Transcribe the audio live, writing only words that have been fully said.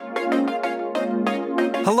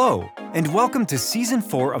Hello, and welcome to Season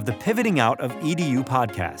 4 of the Pivoting Out of EDU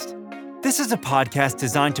podcast. This is a podcast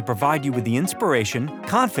designed to provide you with the inspiration,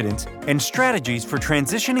 confidence, and strategies for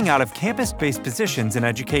transitioning out of campus-based positions in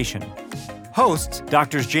education. Hosts,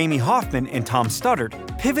 Drs. Jamie Hoffman and Tom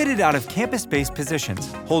Studdert, pivoted out of campus-based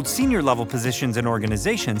positions, hold senior-level positions in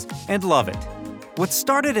organizations, and love it. What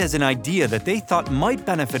started as an idea that they thought might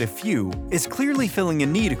benefit a few is clearly filling a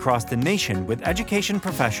need across the nation with education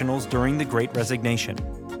professionals during the Great Resignation.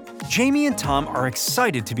 Jamie and Tom are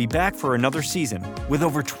excited to be back for another season with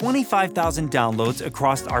over 25,000 downloads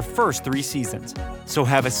across our first 3 seasons. So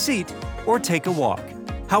have a seat or take a walk,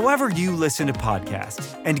 however you listen to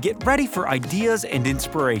podcasts, and get ready for ideas and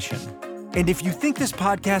inspiration. And if you think this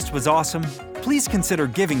podcast was awesome, please consider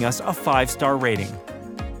giving us a 5-star rating.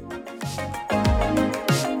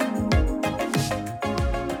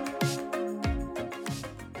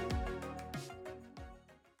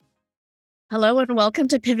 Hello and welcome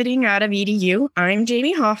to Pivoting Out of EDU. I'm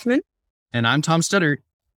Jamie Hoffman. And I'm Tom Studdert.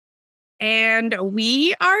 And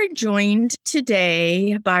we are joined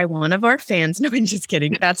today by one of our fans. No, I'm just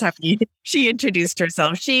kidding. That's how she introduced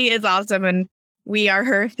herself. She is awesome and we are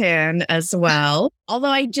her fan as well.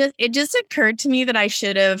 Although it just occurred to me that I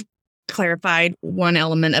should have clarified one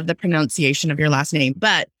element of the pronunciation of your last name.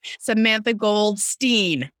 But Samantha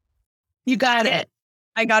Goldstein. You got it.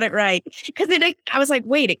 I got it right. Because I was like,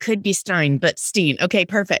 wait, it could be Stein, but Steen. Okay,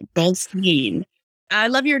 perfect. Goldstein. I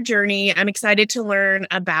love your journey. I'm excited to learn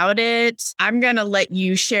about it. I'm going to let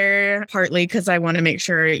you share partly because I want to make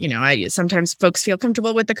sure, sometimes folks feel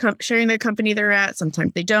comfortable with sharing the company they're at.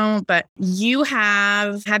 Sometimes they don't. But you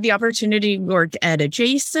have had the opportunity to work at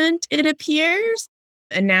Adjacent, it appears.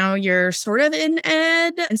 And now you're sort of in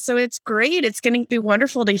ed. And so it's great. It's going to be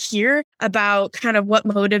wonderful to hear about kind of what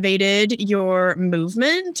motivated your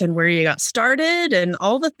movement and where you got started and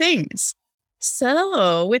all the things.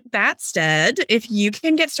 So with that said, if you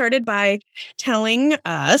can get started by telling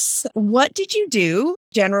us, what did you do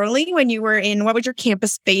generally when you were what was your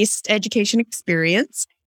campus-based education experience?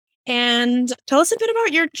 And tell us a bit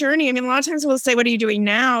about your journey. I mean, a lot of times we'll say, what are you doing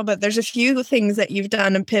now? But there's a few things that you've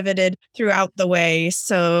done and pivoted throughout the way.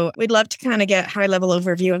 So we'd love to kind of get high-level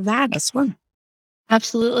overview of that as well.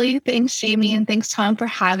 Absolutely. Thanks, Jamie. And thanks, Tom, for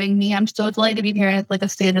having me. I'm so delighted to be here at a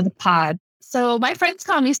state of the pod. So my friends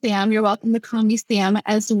call me Sam. You're welcome to call me Sam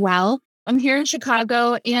as well. I'm here in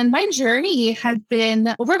Chicago, and my journey has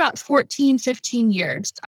been over about 14, 15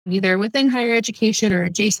 years, either within higher education or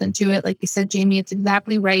adjacent to it. Like you said, Jamie, it's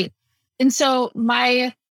exactly right. And so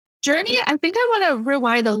my journey, I think I want to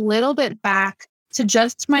rewind a little bit back to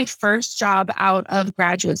just my first job out of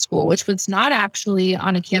graduate school, which was not actually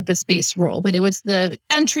on a campus-based role, but it was the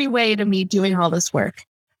entryway to me doing all this work.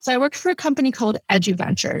 So I worked for a company called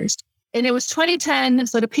EduVentures, and it was 2010.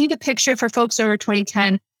 So to paint a picture for folks over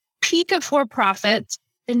 2010, peak of for-profit,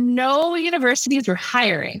 and no universities were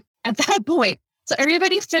hiring at that point. So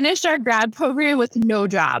everybody finished our grad program with no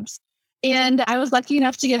jobs. And I was lucky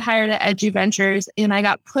enough to get hired at EduVentures, and I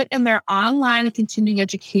got put in their online and continuing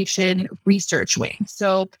education research wing.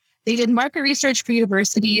 So they did market research for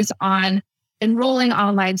universities on enrolling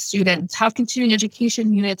online students, how continuing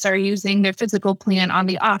education units are using their physical plan on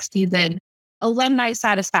the off season, alumni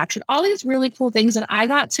satisfaction, all these really cool things. And I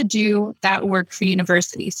got to do that work for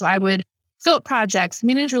universities. So I would scope projects,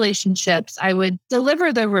 manage relationships, I would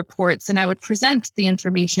deliver the reports, and I would present the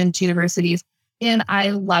information to universities. And I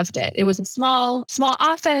loved it. It was a small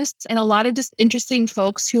office and a lot of just interesting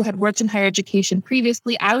folks who had worked in higher education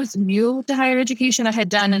previously. I was new to higher education. I had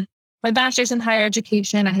done my bachelor's in higher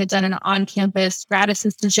education. I had done an on-campus grad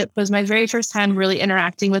assistantship. It was my very first time really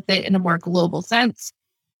interacting with it in a more global sense.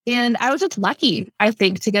 And I was just lucky, I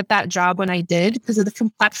think, to get that job when I did because of the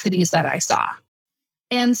complexities that I saw.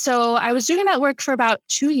 And so I was doing that work for about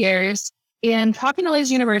 2 years and talking to all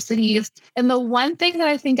these universities. And the one thing that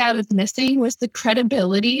I think I was missing was the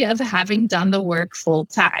credibility of having done the work full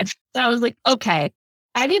time. So I was like, okay,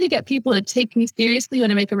 I need to get people to take me seriously when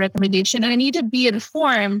I make a recommendation. And I need to be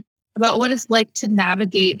informed about what it's like to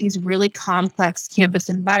navigate these really complex campus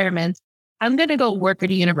environments. I'm going to go work at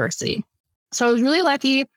a university. So I was really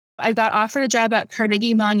lucky. I got offered a job at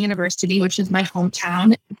Carnegie Mellon University, which is my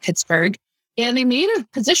hometown in Pittsburgh. And they made a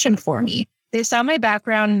position for me. They saw my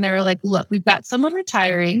background and they were like, look, we've got someone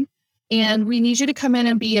retiring and we need you to come in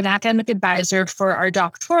and be an academic advisor for our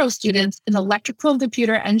doctoral students in electrical and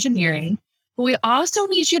computer engineering. But we also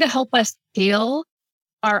need you to help us scale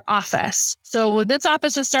our office. So when this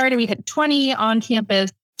office was started, we had 20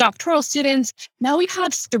 on-campus doctoral students. Now we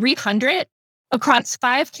have 300 across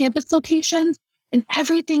 5 campus locations, and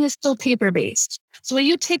everything is still paper-based. So will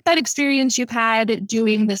you take that experience you've had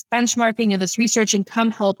doing this benchmarking and this research and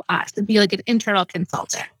come help us and be like an internal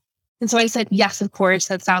consultant? And so I said, yes, of course,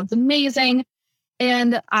 that sounds amazing.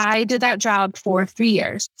 And I did that job for 3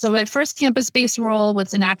 years. So my first campus-based role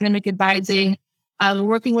was in academic advising,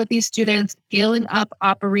 working with these students, scaling up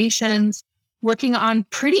operations, working on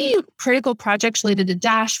pretty critical projects related to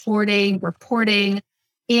dashboarding, reporting.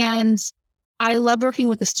 And I love working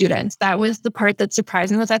with the students. That was the part that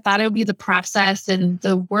surprised me, was I thought it would be the process and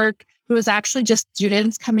the work. It was actually just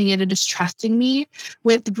students coming in and just trusting me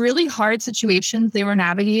with really hard situations they were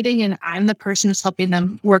navigating. And I'm the person who's helping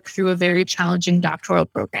them work through a very challenging doctoral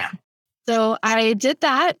program. So I did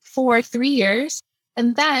that for 3 years.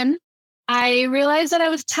 And then I realized that I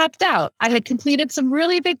was tapped out. I had completed some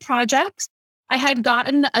really big projects. I had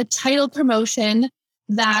gotten a title promotion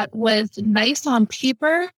that was nice on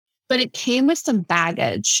paper, but it came with some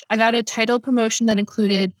baggage. I got a title promotion that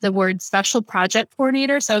included the word special project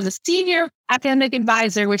coordinator. So I was a senior academic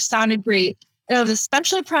advisor, which sounded great. And I was a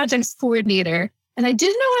special projects coordinator. And I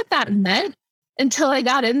didn't know what that meant until I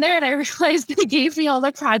got in there and I realized they gave me all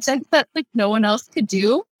the projects that like no one else could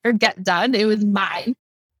do or get done. It was mine.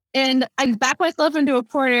 And I backed myself into a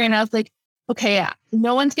corner and I was like, okay, yeah,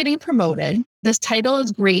 no one's getting promoted. This title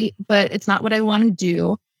is great, but it's not what I want to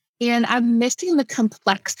do. And I'm missing the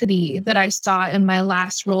complexity that I saw in my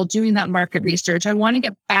last role doing that market research. I want to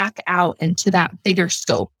get back out into that bigger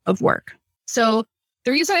scope of work. So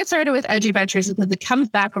the reason I started with EduVentures is because it comes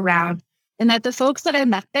back around and that the folks that I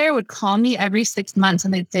met there would call me every 6 months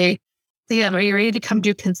and they'd say, Sam, are you ready to come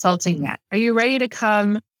do consulting yet? Are you ready to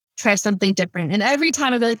come try something different? And every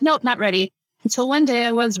time I'd be like, nope, not ready. Until one day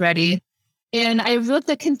I was ready. And I looked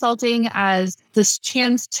at consulting as this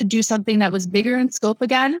chance to do something that was bigger in scope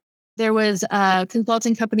again. There was a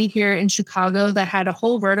consulting company here in Chicago that had a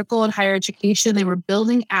whole vertical in higher education. They were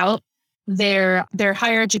building out their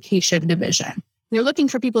higher education division. They're looking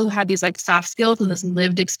for people who had these like soft skills and this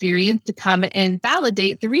lived experience to come and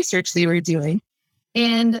validate the research they were doing.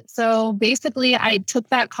 And so basically I took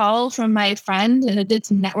that call from my friend and I did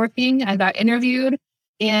some networking. I got interviewed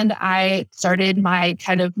and I started my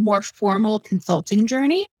kind of more formal consulting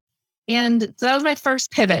journey. And so that was my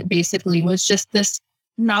first pivot, basically, was just this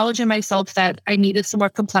knowledge in myself that I needed some more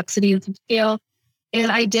complexity and some scale.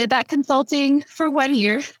 And I did that consulting for 1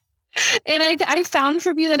 year. And I found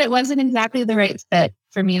for me that it wasn't exactly the right fit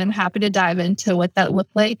for me. And I'm happy to dive into what that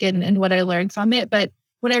looked like and what I learned from it. But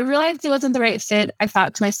when I realized it wasn't the right fit, I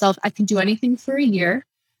thought to myself, I can do anything for a year.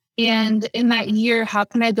 And in that year, how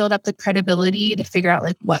can I build up the credibility to figure out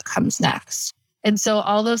like what comes next? And so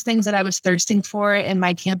all those things that I was thirsting for in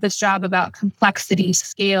my campus job about complexity,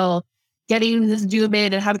 scale, getting this zoom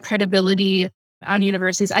in and have credibility on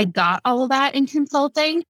universities, I got all of that in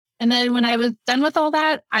consulting. And then when I was done with all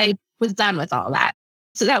that, I was done with all that.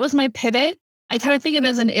 So that was my pivot. I kind of think of it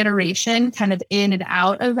as an iteration kind of in and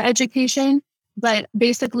out of education. But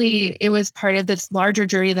basically, it was part of this larger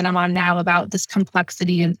journey that I'm on now about this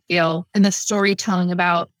complexity and scale and the storytelling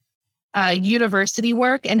about university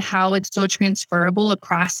work and how it's so transferable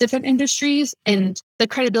across different industries and the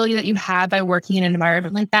credibility that you have by working in an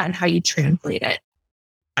environment like that and how you translate it.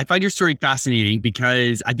 I find your story fascinating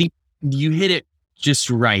because I think you hit it just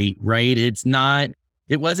right?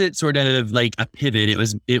 It wasn't sort of like a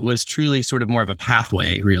pivot. It was truly sort of more of a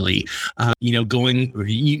pathway, really.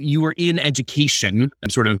 You were in education,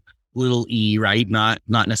 sort of little e, right? Not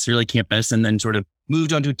necessarily campus, and then sort of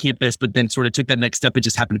moved onto a campus, but then sort of took that next step. It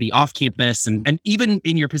just happened to be off campus. And even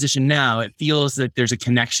in your position now, it feels that there's a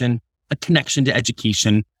connection to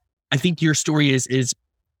education. I think your story is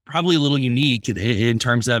probably a little unique in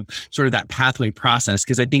terms of sort of that pathway process,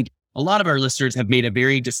 because I think a lot of our listeners have made a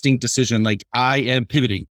very distinct decision, like I am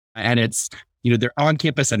pivoting, and it's, they're on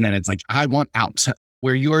campus and then it's like, I want out.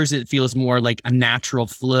 Where yours, it feels more like a natural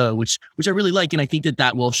flow, which I really like. And I think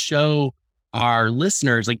that will show our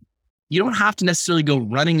listeners, like, you don't have to necessarily go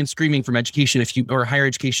running and screaming from education or higher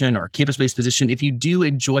education or campus-based position. If you do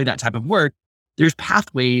enjoy that type of work, there's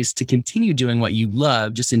pathways to continue doing what you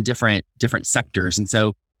love, just in different sectors. And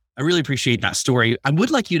so I really appreciate that story. I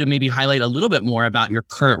would like you to maybe highlight a little bit more about your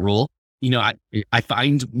current role. I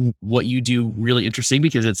find what you do really interesting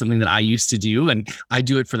because it's something that I used to do, and I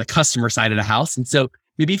do it for the customer side of the house. And so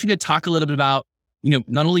maybe if you could talk a little bit about,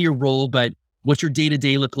 not only your role, but what your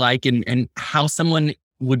day-to-day look like and how someone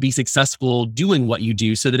would be successful doing what you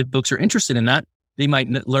do, so that if folks are interested in that, they might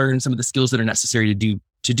learn some of the skills that are necessary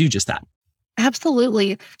to do just that.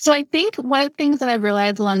 Absolutely. So I think one of the things that I've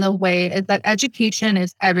realized along the way is that education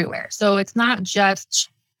is everywhere. So it's not just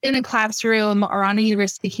in a classroom or on a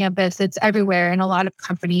university campus, it's everywhere. And a lot of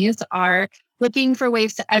companies are looking for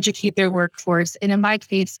ways to educate their workforce, and in my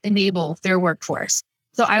case, enable their workforce.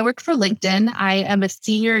 So I work for LinkedIn. I am a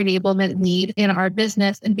senior enablement lead in our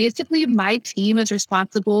business. And basically, my team is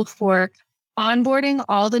responsible for onboarding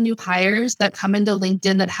all the new hires that come into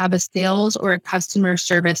LinkedIn that have a sales or a customer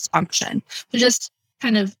service function. So just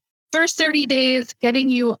kind of first 30 days, getting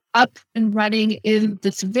you up and running in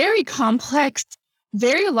this very complex,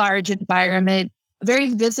 very large environment,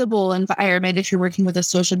 very visible environment if you're working with a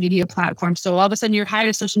social media platform. So all of a sudden you're hired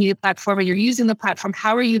a social media platform and you're using the platform.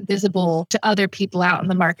 How are you visible to other people out in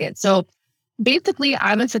the market? So basically,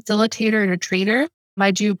 I'm a facilitator and a trainer.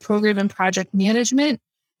 I do program and project management.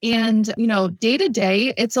 And, day to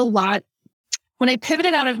day, it's a lot. When I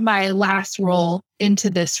pivoted out of my last role into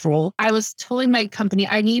this role, I was telling my company,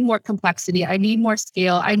 I need more complexity. I need more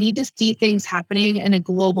scale. I need to see things happening in a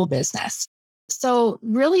global business. So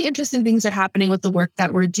really interesting things are happening with the work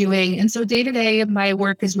that we're doing. And so day to day, my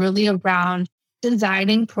work is really around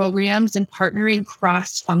designing programs and partnering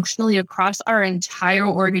cross-functionally across our entire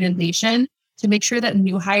organization to make sure that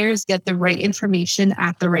new hires get the right information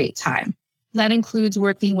at the right time. That includes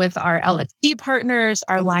working with our LSP partners,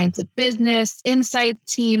 our lines of business, insight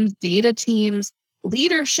teams, data teams,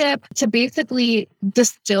 leadership to basically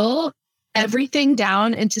distill everything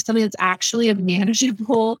down into something that's actually a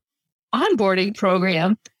manageable onboarding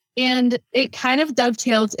program. And it kind of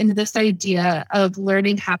dovetails into this idea of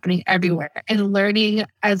learning happening everywhere and learning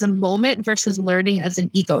as a moment versus learning as an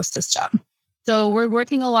ecosystem. So we're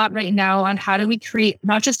working a lot right now on how do we create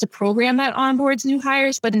not just a program that onboards new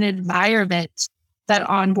hires, but an environment that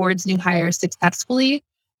onboards new hires successfully.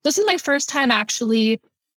 This is my first time actually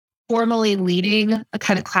formally leading a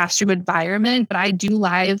kind of classroom environment, but I do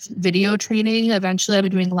live video training. Eventually I'll be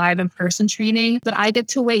doing live in-person training, but I get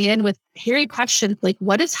to weigh in with hairy questions like,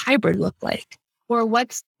 what does hybrid look like? Or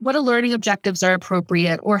what learning objectives are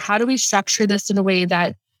appropriate? Or how do we structure this in a way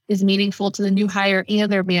that is meaningful to the new hire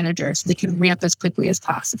and their manager so they can ramp as quickly as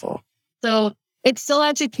possible? So it's still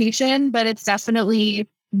education, but it's definitely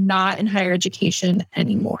not in higher education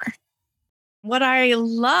anymore. What I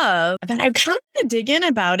love that I kind of dig in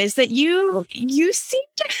about is that you seem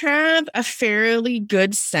to have a fairly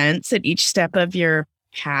good sense at each step of your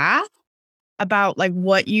path about like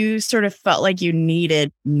what you sort of felt like you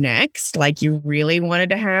needed next, like you really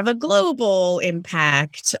wanted to have a global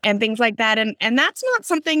impact and things like that. And that's not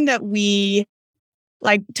something that we,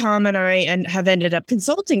 like Tom and I, have ended up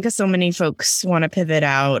consulting because so many folks want to pivot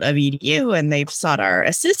out of EDU and they've sought our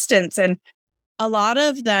assistance. And a lot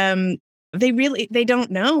of them, they don't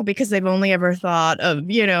know because they've only ever thought of,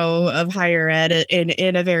 of higher ed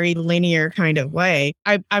in a very linear kind of way.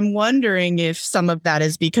 I'm wondering if some of that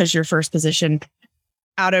is because your first position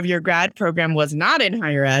out of your grad program was not in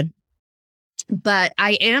higher ed. But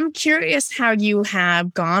I am curious how you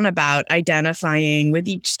have gone about identifying with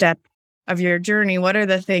each step of your journey. What are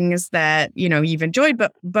the things that, you've enjoyed,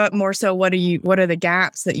 but more so, what are the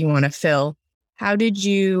gaps that you want to fill? How did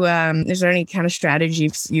you, is there any kind of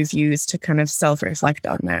strategies you've used to kind of self-reflect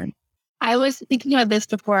on that? I was thinking about this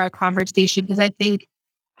before our conversation because I think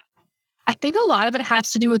a lot of it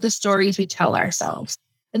has to do with the stories we tell ourselves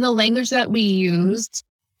and the language that we used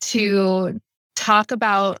to talk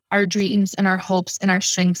about our dreams and our hopes and our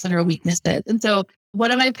strengths and our weaknesses. And so one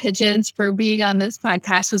of my pitches for being on this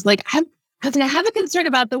podcast was like, I have a concern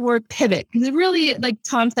about the word pivot because it really, like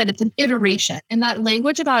Tom said, it's an iteration. And that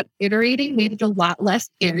language about iterating made it a lot less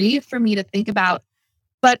scary for me to think about.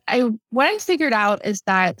 But what I figured out is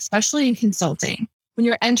that, especially in consulting, when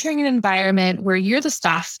you're entering an environment where you're the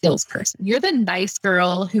soft skills person, you're the nice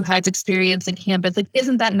girl who has experience in campus, like,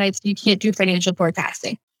 isn't that nice? You can't do financial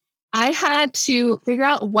forecasting. I had to figure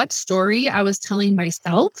out what story I was telling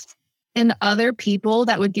myself and other people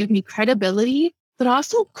that would give me credibility, but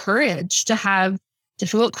also courage to have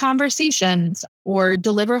difficult conversations or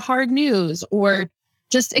deliver hard news or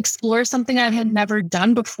just explore something I had never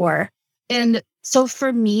done before. And so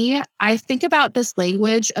for me, I think about this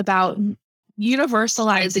language about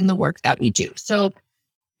universalizing the work that we do. So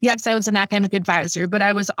yes, I was an academic advisor, but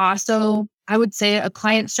I was also, I would say, a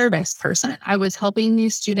client service person. I was helping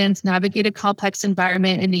these students navigate a complex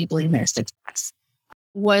environment, enabling their success.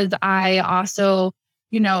 Was I also,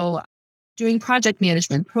 doing project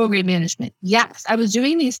management, program management? Yes, I was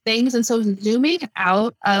doing these things. And so zooming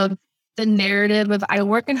out of the narrative of I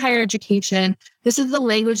work in higher education, this is the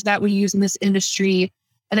language that we use in this industry,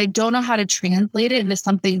 and I don't know how to translate it into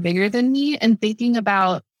something bigger than me, and thinking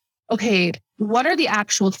about, okay, what are the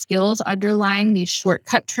actual skills underlying these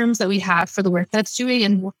shortcut terms that we have for the work that's doing?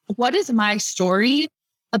 And what is my story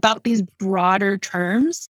about these broader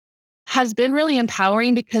terms has been really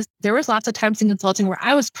empowering because there was lots of times in consulting where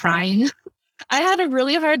I was crying I had a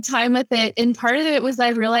really hard time with it. And part of it was I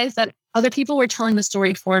realized that other people were telling the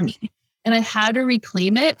story for me. And I had to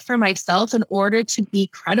reclaim it for myself in order to be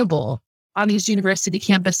credible on these university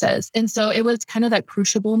campuses. And so it was kind of that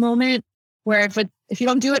crucible moment where if you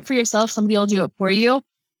don't do it for yourself, somebody will do it for you.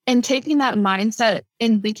 And taking that mindset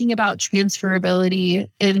and thinking about transferability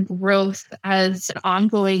and growth as an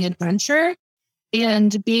ongoing adventure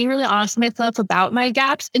and being really honest with myself about my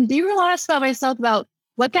gaps and being really honest about myself about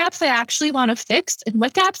what gaps I actually want to fix and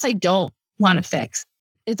what gaps I don't want to fix.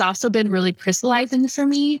 It's also been really crystallizing for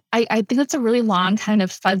me. I think it's a really long kind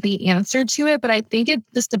of fuzzy answer to it, but I think it's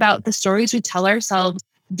just about the stories we tell ourselves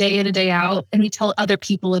day in and day out, and we tell other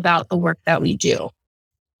people about the work that we do.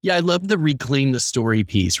 Yeah, I love the reclaim the story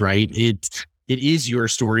piece, right? It is your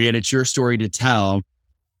story and it's your story to tell.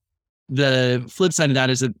 The flip side of that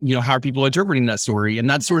is that, how are people interpreting that story? And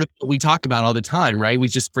that's sort of what we talk about all the time, right? We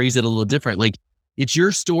just phrase it a little different. Like, it's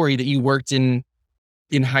your story that you worked in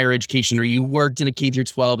higher education, or you worked in a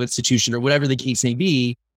K-12 institution, or whatever the case may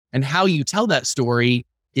be. And how you tell that story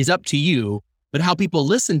is up to you, but how people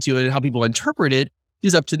listen to it and how people interpret it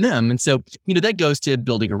is up to them. And so, that goes to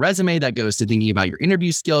building a resume, that goes to thinking about your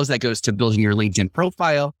interview skills, that goes to building your LinkedIn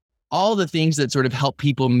profile, all the things that sort of help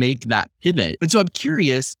people make that pivot. And so I'm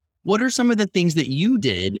curious, what are some of the things that you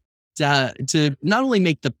did to not only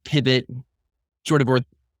make the pivot sort of, or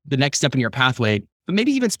the next step in your pathway, but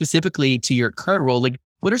maybe even specifically to your current role? Like,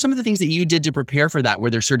 what are some of the things that you did to prepare for that? Were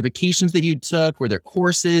there certifications that you took? Were there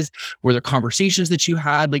courses? Were there conversations that you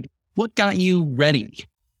had? Like, what got you ready?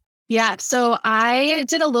 Yeah. So I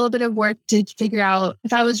did a little bit of work to figure out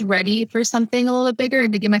if I was ready for something a little bit bigger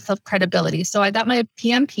and to give myself credibility. So I got my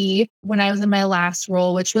PMP when I was in my last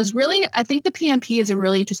role, which was really, I think the PMP is a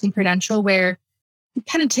really interesting credential where you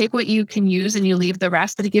kind of take what you can use and you leave the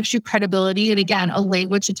rest, but it gives you credibility. And again, a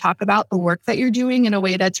language to talk about the work that you're doing in a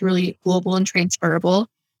way that's really global and transferable.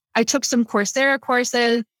 I took some Coursera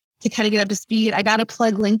courses to kind of get up to speed. I got to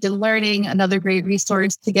plug LinkedIn Learning, another great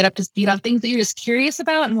resource to get up to speed on things that you're just curious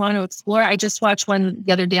about and want to explore. I just watched one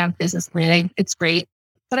the other day on business planning. It's great.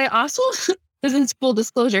 But I also, this is full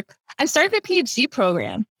disclosure, I started a PhD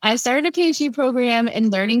program. In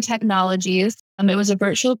learning technologies. It was a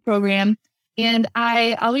virtual program. And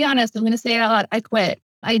I'll be honest, I'm going to say it out loud, I quit.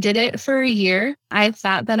 I did it for a year. I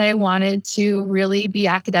thought that I wanted to really be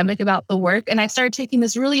academic about the work. And I started taking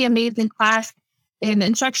this really amazing class in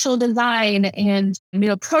instructional design and,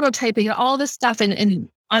 prototyping and all this stuff and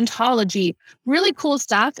ontology, really cool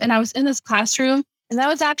stuff. And I was in this classroom, and that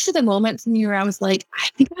was actually the moment for me where I was like, I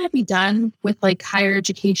think I might be done with like higher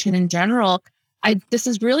education in general. This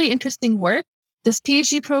is really interesting work. This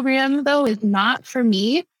PhD program though is not for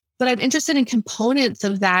me, but I'm interested in components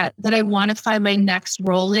of that I want to find my next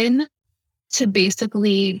role in to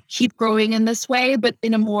basically keep growing in this way, but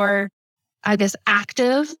in a more, I guess,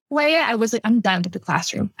 active way. I was like, I'm done with the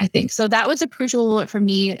classroom, I think. So that was a crucial moment for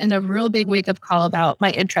me and a real big wake up call about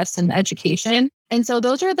my interest in education. And so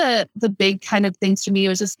those are the big kind of things for me. It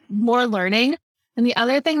was just more learning. And the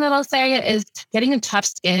other thing that I'll say is getting a tough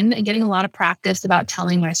skin and getting a lot of practice about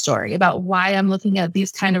telling my story, about why I'm looking at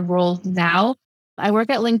these kind of roles now. I work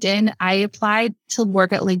at LinkedIn. I applied to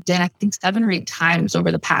work at LinkedIn, I think 7 or 8 times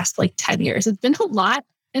over the past 10 years. It's been a lot.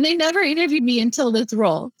 And they never interviewed me until this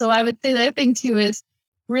role. So I would say the other thing too is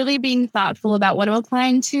really being thoughtful about what I'm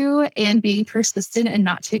applying to and being persistent and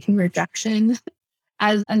not taking rejection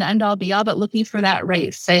as an end all be all, but looking for that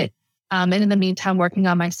right fit. And in the meantime, working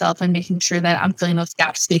on myself and making sure that I'm filling those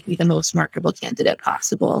gaps to make me the most marketable candidate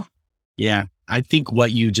possible. Yeah, I think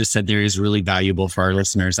what you just said there is really valuable for our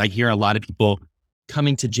listeners. I hear a lot of people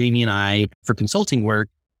coming to Jamie and I for consulting work,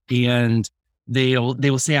 and they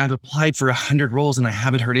will say, I've applied for 100 roles and I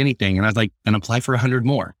haven't heard anything. And I was like, then apply for 100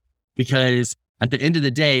 more, because at the end of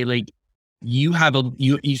the day,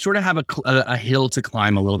 you sort of have a hill to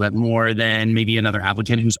climb a little bit more than maybe another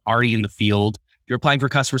applicant who's already in the field. You're applying for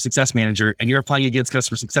customer success manager and you're applying against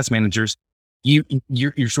customer success managers.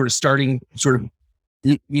 You're sort of starting a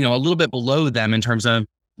little bit below them in terms of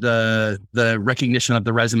the recognition of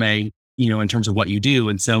the resume, in terms of what you do.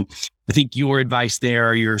 And so I think your advice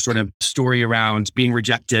there, your sort of story around being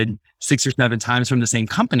rejected 6 or 7 times from the same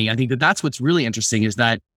company, I think that's what's really interesting, is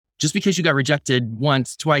that just because you got rejected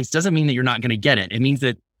once, twice, doesn't mean that you're not going to get it. It means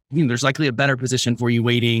that there's likely a better position for you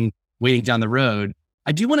waiting down the road.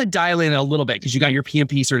 I do want to dial in a little bit because you got your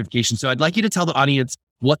PMP certification. So I'd like you to tell the audience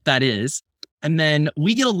what that is. And then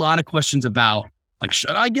we get a lot of questions about,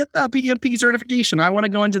 should I get that PMP certification? I want to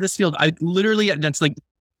go into this field. That's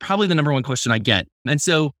probably the number one question I get. And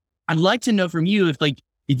so I'd like to know from you if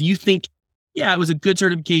you think, it was a good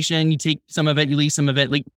certification, you take some of it, you leave some of it,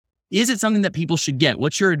 is it something that people should get?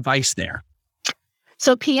 What's your advice there?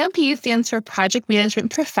 So PMP stands for Project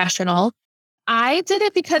Management Professional. I did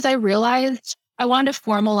it because I realized I wanted to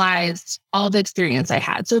formalize all the experience I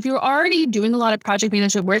had. So if you're already doing a lot of project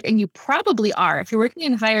management work, and you probably are, if you're working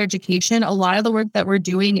in higher education, a lot of the work that we're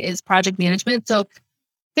doing is project management. So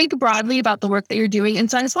think broadly about the work that you're doing. And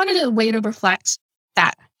so I just wanted a way to reflect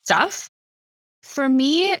that stuff. For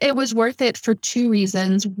me, it was worth it for two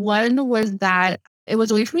reasons. One was that it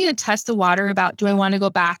was a way for me to test the water about, do I want to go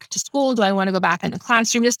back to school? Do I want to go back in the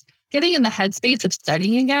classroom? Just getting in the headspace of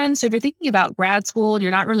studying again. So if you're thinking about grad school and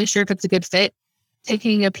you're not really sure if it's a good fit,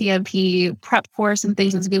 taking a PMP prep course and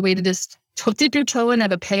things is a good way to just dip your toe and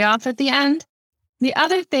have a payoff at the end. The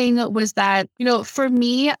other thing was that, for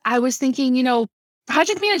me, I was thinking,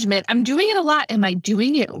 project management, I'm doing it a lot. Am I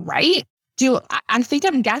doing it right? I think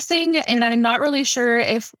I'm guessing, and I'm not really sure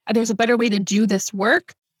if there's a better way to do this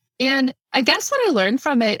work. And I guess what I learned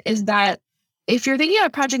from it is that if you're thinking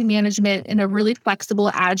about project management in a really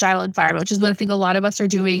flexible, agile environment, which is what I think a lot of us are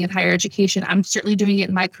doing in higher education, I'm certainly doing it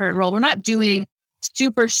in my current role. We're not doing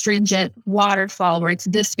super stringent waterfall where it's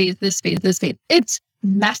this phase, this phase, this phase. It's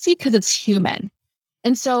messy because it's human.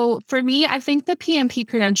 And so for me, I think the PMP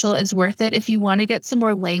credential is worth it if you want to get some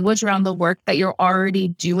more language around the work that you're already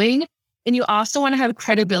doing. And you also want to have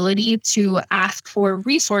credibility to ask for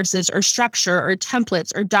resources or structure or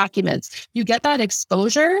templates or documents. You get that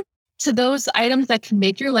exposure to those items that can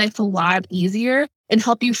make your life a lot easier and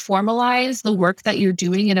help you formalize the work that you're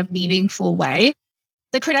doing in a meaningful way.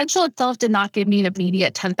 The credential itself did not give me an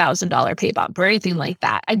immediate $10,000 pay bump or anything like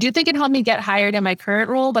that. I do think it helped me get hired in my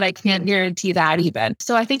current role, but I can't guarantee that even.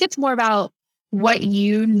 So I think it's more about what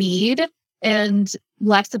you need and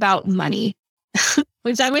less about money,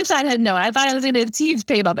 which I wish I had known. I thought I was going to achieve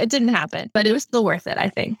pay bump. It didn't happen, but it was still worth it, I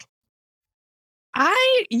think.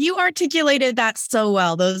 You articulated that so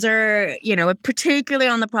well. Those are, particularly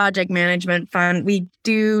on the project management front, we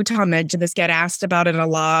do, Tom mentioned this, get asked about it a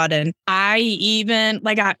lot. And I even,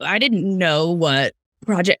 I didn't know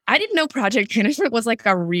project management was like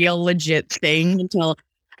a real legit thing until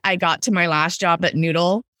I got to my last job at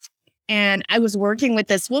Noodle. And I was working with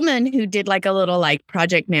this woman who did like a little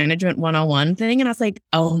project management 101 thing. And I was like,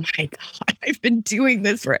 oh my God, I've been doing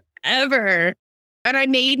this forever. And I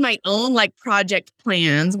made my own project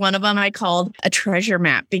plans. One of them I called a treasure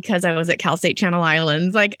map because I was at Cal State Channel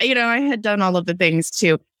Islands. I had done all of the things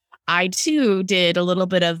too. I too did a little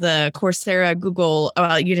bit of the Coursera Google.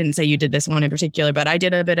 Well, you didn't say you did this one in particular, but I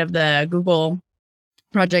did a bit of the Google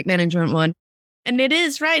project management one. And it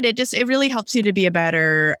is right. It really helps you to be a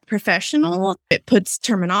better professional. It puts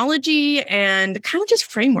terminology and kind of just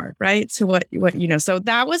framework, right? So so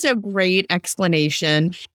that was a great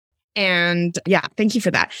explanation. And yeah, thank you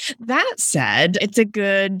for that. That said, it's a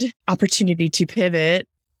good opportunity to pivot.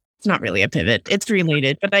 It's not really a pivot. It's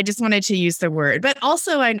related, but I just wanted to use the word. But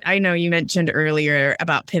also, I know you mentioned earlier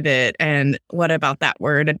about pivot and what about that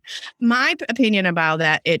word. And my opinion about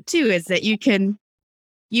it too is that you can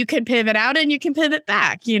pivot out and you can pivot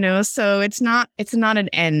back, so it's not an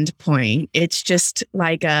end point. It's just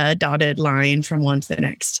like a dotted line from one to the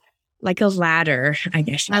next. Like a ladder, I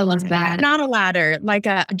guess. I love that. Not a ladder, like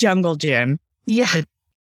a jungle gym. Yeah.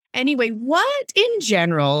 Anyway, what in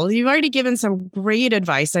general, you've already given some great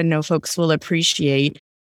advice I know folks will appreciate.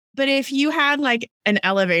 But if you had an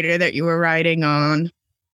elevator that you were riding on,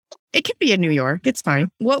 it could be in New York, it's fine.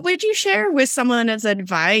 What would you share with someone as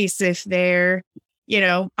advice if they're,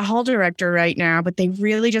 a hall director right now, but they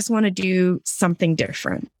really just want to do something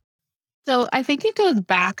different? So I think it goes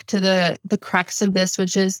back to the crux of this,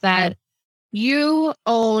 which is that you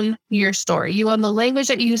own your story. You own the language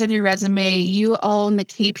that you use on your resume. You own the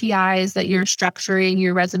KPIs that you're structuring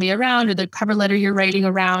your resume around or the cover letter you're writing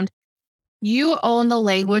around. You own the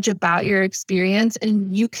language about your experience,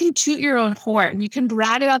 and you can toot your own horn. You can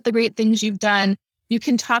brag about the great things you've done. You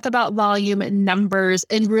can talk about volume and numbers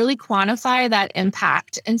and really quantify that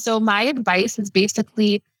impact. And so my advice is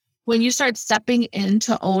basically when you start stepping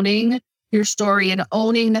into owning your story and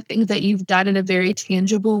owning the things that you've done in a very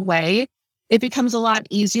tangible way, it becomes a lot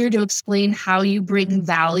easier to explain how you bring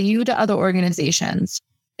value to other organizations.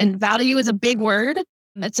 And value is a big word.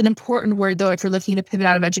 It's an important word, though, if you're looking to pivot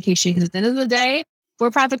out of education, because at the end of the day,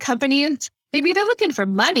 for-profit companies, maybe they're looking for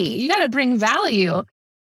money. You got to bring value.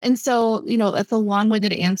 And so, that's a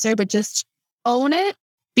long-winded answer, but just own it,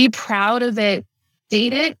 be proud of it,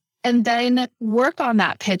 state it, and then work on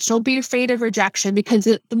that pitch. Don't be afraid of rejection, because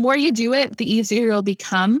the more you do it, the easier it'll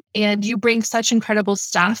become. And you bring such incredible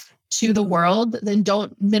stuff to the world, then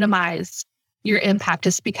don't minimize your impact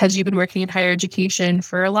just because you've been working in higher education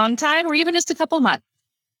for a long time or even just a couple months.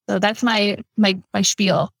 So that's my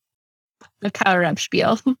spiel, the counter up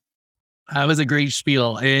spiel. That was a great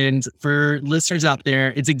spiel. And for listeners out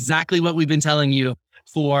there, it's exactly what we've been telling you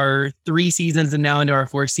for 3 seasons and now into our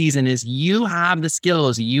 4th season is you have the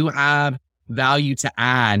skills, you have value to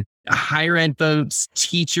add. Higher ed folks,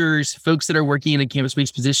 teachers, folks that are working in a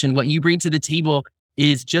campus-based position, what you bring to the table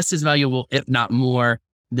is just as valuable, if not more,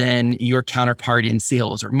 than your counterpart in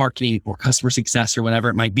sales or marketing or customer success or whatever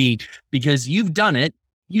it might be, because you've done it.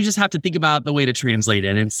 You just have to think about the way to translate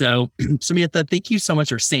it. And so, Samantha, thank you so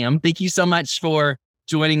much, or Sam, thank you so much for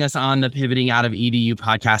joining us on the Pivoting Out of EDU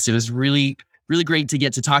podcast. It was really great to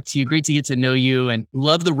get to talk to you, great to get to know you, and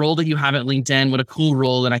love the role that you have at LinkedIn. What a cool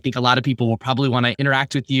role. And I think a lot of people will probably want to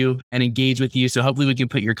interact with you and engage with you. So hopefully we can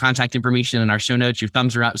put your contact information in our show notes. Your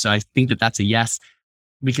thumbs are up. So I think that that's a yes,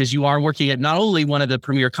 because you are working at not only one of the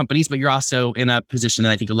premier companies, but you're also in a position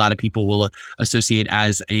that I think a lot of people will associate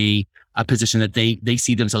as a position that they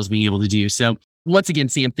see themselves being able to do. So once again,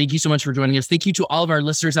 Sam, thank you so much for joining us. Thank you to all of our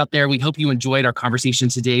listeners out there. We hope you enjoyed our conversation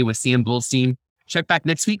today with Sam Goldstein. Check back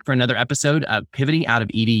next week for another episode of Pivoting Out of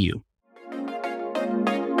EDU.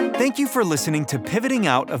 Thank you for listening to Pivoting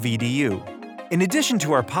Out of EDU. In addition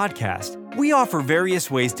to our podcast, we offer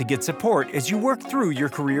various ways to get support as you work through your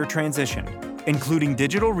career transition, including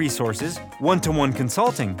digital resources, one-to-one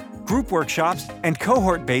consulting, group workshops, and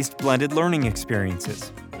cohort-based blended learning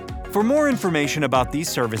experiences. For more information about these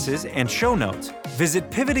services and show notes, visit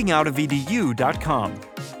pivotingoutofedu.com.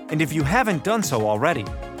 And if you haven't done so already,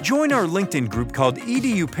 join our LinkedIn group called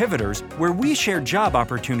EDU Pivoters, where we share job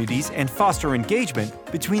opportunities and foster engagement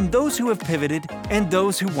between those who have pivoted and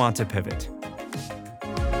those who want to pivot.